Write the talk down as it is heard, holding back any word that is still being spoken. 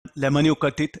lemon, you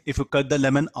cut it. If you cut the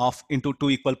lemon off into 2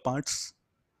 equal parts,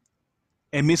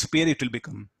 hemisphere it will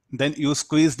become. Then you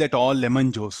squeeze that all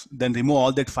lemon juice, then remove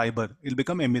all that fiber, it will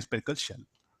become hemispherical shell.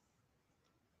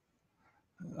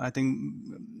 I think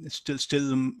still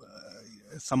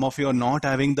some of you are not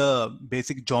having the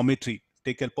basic geometry.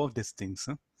 Take help of these things.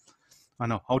 Huh? I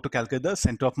know how to calculate the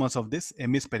center of mass of this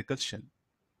hemispherical shell.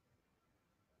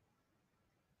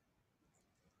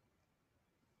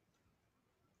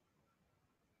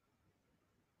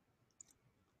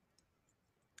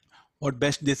 What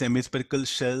best this hemispherical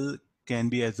shell can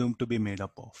be assumed to be made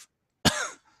up of?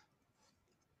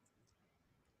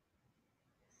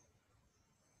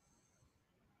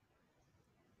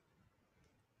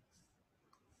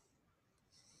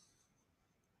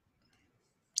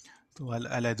 So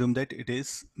I'll assume that it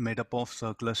is made up of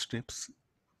circular strips.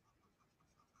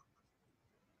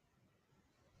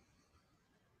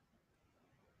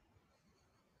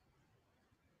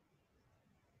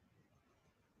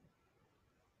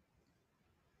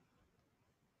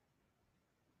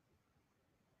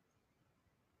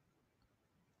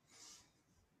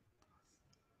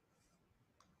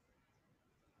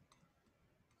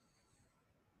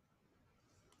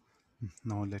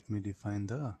 Now let me define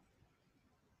the.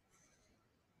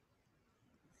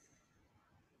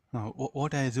 Now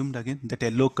what I assumed again, that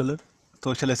yellow color.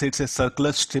 So shall I say it's a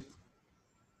circular strip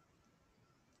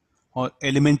or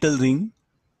elemental ring?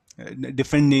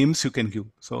 Different names you can give.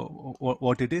 So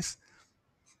what it is?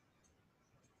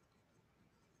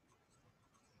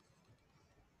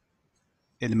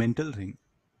 Elemental ring.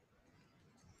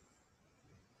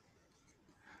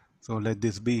 So let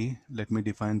this be, let me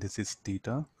define this is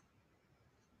theta,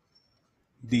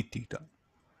 d theta.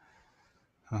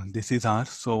 This is r.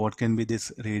 So what can be this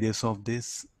radius of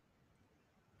this?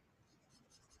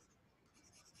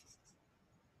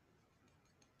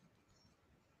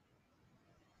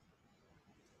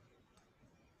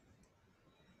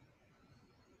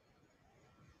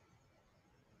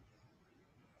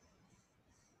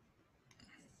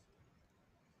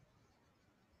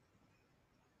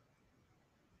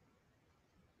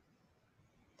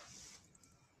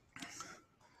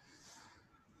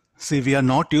 See, we are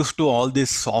not used to all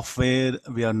this software.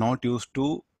 We are not used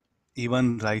to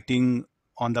even writing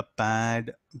on the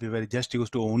pad. We were just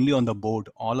used to only on the board.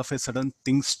 All of a sudden,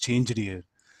 things changed here.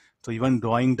 So even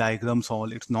drawing diagrams,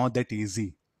 all it's not that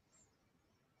easy.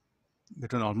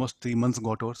 Between almost 3 months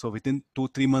got over. So within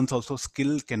 2-3 months, also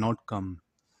skill cannot come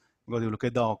because you look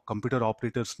at the computer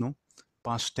operators. No,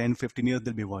 past 10-15 years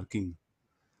they'll be working.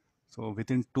 So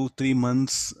within 2-3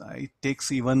 months, it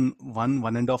takes even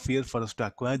 1.5 years for us to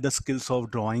acquire the skills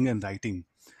of drawing and writing.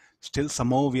 Still,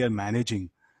 somehow we are managing.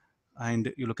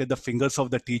 And you look at the fingers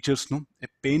of the teachers, no, a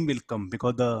pain will come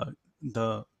because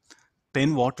the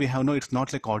pen what we have now, it's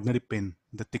not like ordinary pen.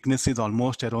 The thickness is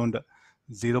almost around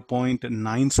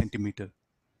 0.9 centimeter.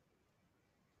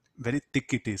 Very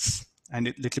thick it is, and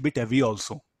a little bit heavy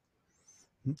also.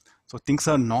 So things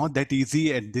are not that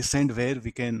easy at this end where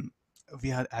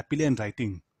we are happily and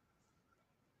writing.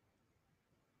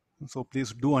 So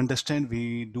please do understand,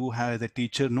 we do have the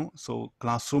teacher, no? So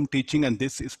classroom teaching and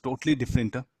this is totally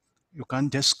different. You can't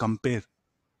just compare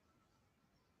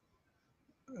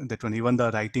that one, even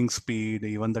the writing speed,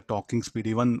 even the talking speed,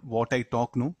 even what I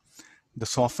talk, no? The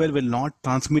software will not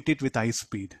transmit it with high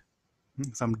speed.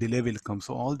 Some delay will come.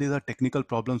 So all these are technical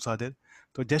problems are there.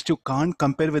 So just you can't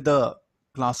compare with the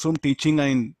classroom teaching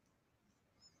and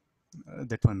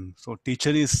that one. So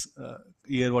teacher is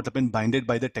here what happened binded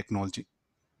by the technology.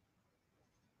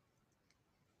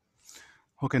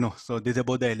 Okay, no. So this is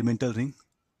about the elemental ring.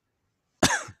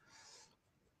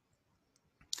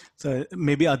 So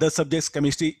maybe other subjects,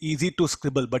 chemistry, easy to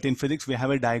scribble, but in physics we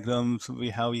have a diagrams, we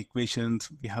have equations,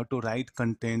 we have to write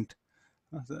content.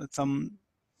 Some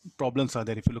problems are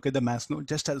there. If you look at the maths note,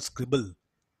 just I'll scribble.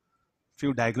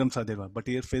 Few diagrams are there, but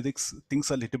here physics things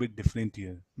are a little bit different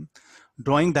here.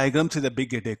 Drawing diagrams is a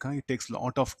big headache. It takes a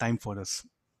lot of time for us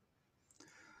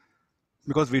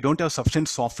because we don't have sufficient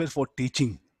software for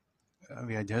teaching.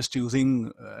 We are just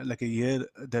using like a year.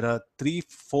 There are 3-4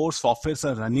 softwares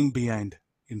are running behind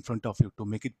in front of you to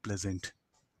make it pleasant.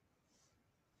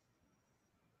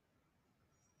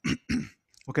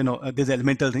 Okay, no, this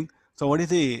elemental ring. So what is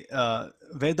the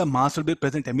where the mass will be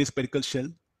present? Hemispherical shell.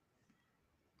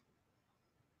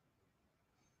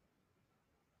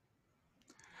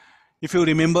 If you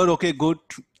remember, okay, good.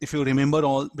 If you remember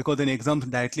all, because in exams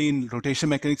directly in rotation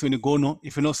mechanics, when you go, no,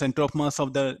 if you know center of mass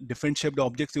of the different shaped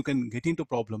objects, you can get into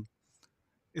problem.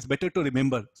 It's better to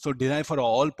remember. So derive for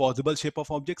all possible shape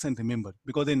of objects and remember,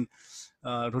 because in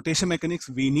rotation mechanics,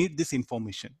 we need this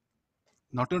information.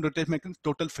 Not in rotation mechanics,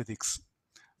 total physics.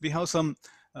 we have some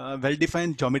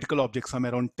well-defined geometrical objects, some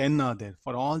around 10 are there.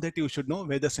 For all that, you should know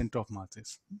where the center of mass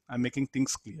is. I'm making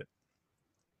things clear.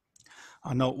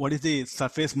 Now, what is the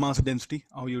surface mass density?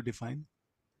 How you define?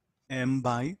 M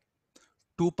by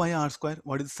 2 pi r square.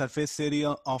 What is the surface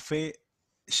area of a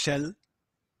shell?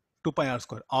 2 pi r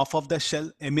square. Half of the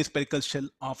shell, hemispherical shell,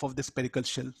 half of the spherical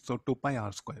shell. So 2 pi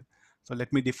r square. So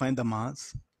let me define the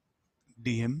mass,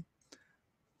 dm.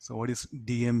 So what is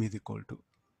dm is equal to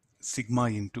sigma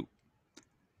into,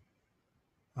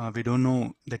 we don't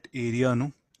know that area,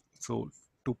 no? So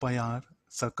 2 pi r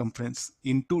circumference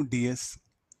into ds.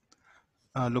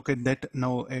 Look at that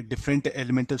now, a different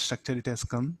elemental structure it has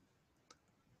come.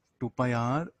 2 pi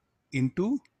r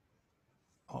into,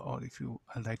 or if you,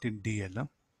 I'll write it dl.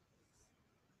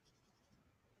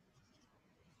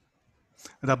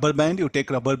 Rubber band, you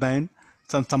take rubber band,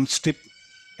 some strip,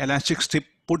 elastic strip,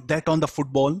 put that on the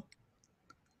football,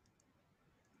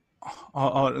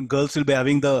 or girls will be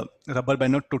having the rubber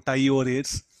band to tie your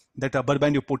ears. That rubber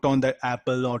band you put on the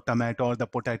apple or tomato or the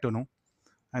potato, no?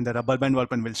 And the rubber band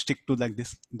weapon will stick to like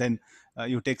this. Then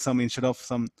you take some, instead of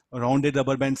some rounded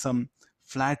rubber band, some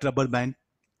flat rubber band,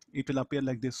 it will appear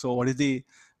like this. So what is the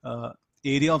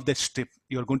area of that strip?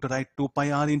 You're going to write 2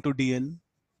 pi r into dl.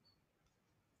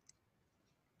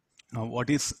 Now what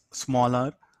is small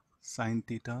r? Sine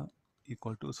theta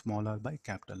equal to small r by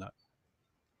capital R.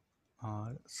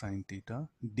 R sine theta.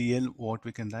 dl, what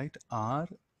we can write? R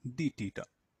d theta.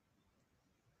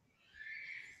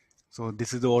 So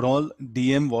this is the overall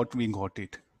dm what we got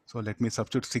it. So let me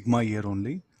substitute sigma here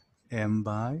only. M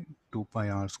by 2 pi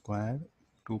r square,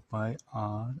 2 pi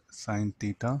r sine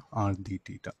theta, r d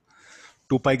theta.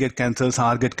 2 pi get cancels,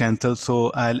 r get cancelled.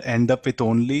 So I'll end up with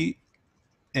only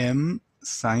m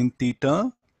sine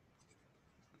theta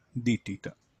d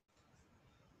theta.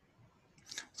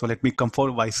 So let me come for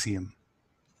YCM.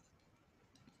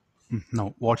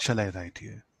 Now what shall I write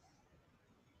here?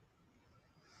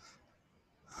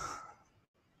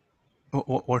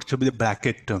 What should be the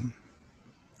bracket term?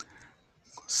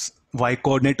 Y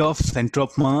coordinate of center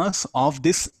of mass of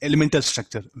this elemental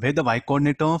structure, where the y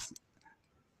coordinate of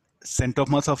center of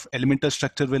mass of elemental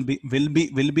structure will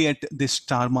be at this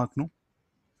star mark, no?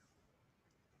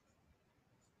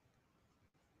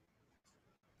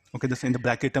 Okay, this in the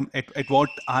bracket term, at what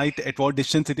height, at what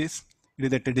distance it is? It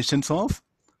is at a distance of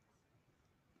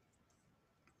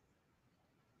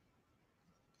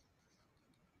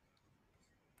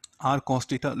r cos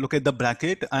theta. Look at the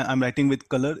bracket. I'm writing with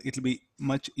color. It will be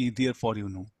much easier for you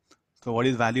now. So what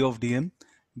is value of dm?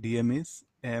 Dm is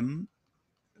m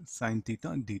sine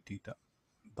theta d theta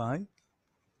by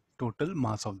total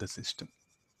mass of the system.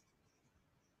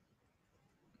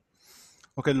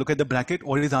 Okay, look at the bracket.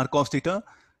 What is r cos theta?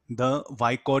 The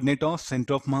y coordinate of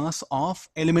center of mass of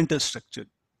elemental structure.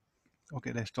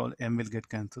 Okay, rest all m will get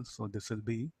cancelled. So this will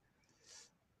be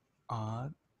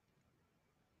r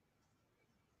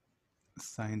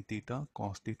sine theta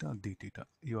cos theta d theta.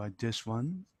 You adjust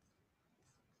one.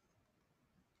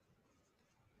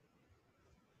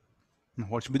 Now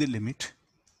what should be the limit?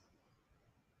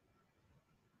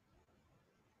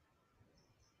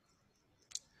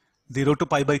 0 to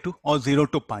pi by 2 or 0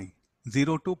 to pi?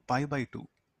 0 to pi by 2.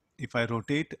 If I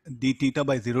rotate d theta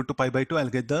by 0 to pi by 2, I'll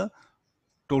get the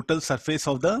total surface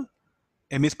of the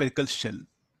hemispherical shell.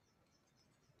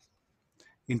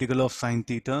 Integral of sine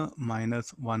theta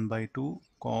minus 1 by 2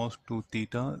 cos 2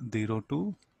 theta 0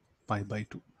 to pi by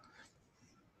 2.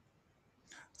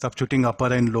 Substituting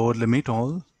upper and lower limit,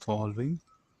 all solving,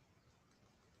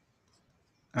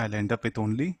 I'll end up with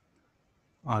only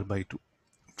r by 2.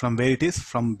 From where it is?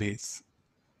 From base.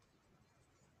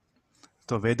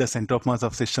 So where the center of mass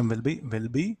of system will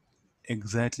be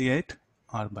exactly at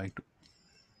r by 2.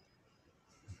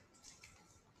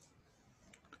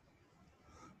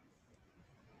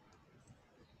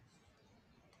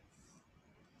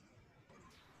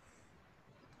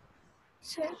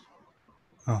 Sir,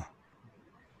 Ah.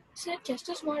 sir, just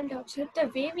a small doubt, sir. The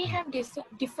way we have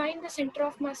defined the center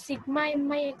of mass sigma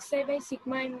mi xi by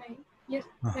sigma mi. Yes,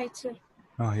 right, sir.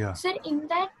 Yeah. Sir, in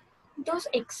that, those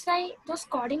xi, those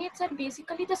coordinates are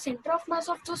basically the center of mass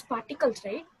of those particles,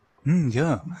 right?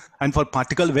 Yeah. And for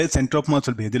particle, where center of mass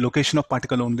will be? The location of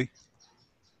particle only.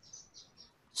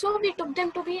 So we took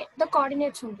them to be the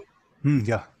coordinates only.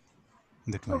 Yeah.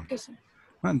 That one. Okay, sir.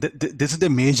 This is the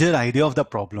major idea of the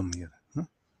problem here.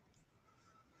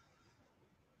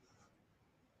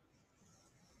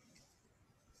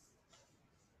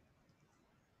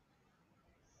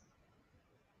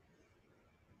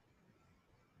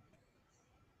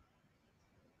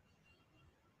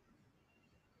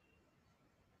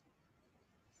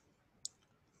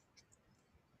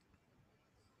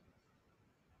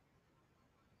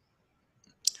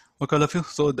 Okay, all of you.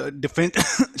 So the different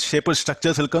shape or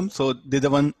structures will come. So this is the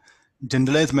one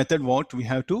generalized method what we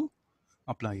have to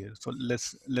apply here. So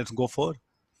let's go for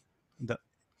the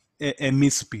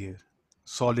hemisphere,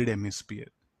 solid hemisphere.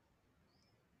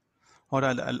 Or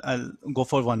I'll go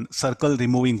for one circle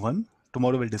removing one.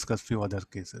 Tomorrow we'll discuss few other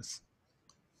cases.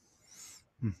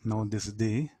 Now this is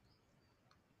the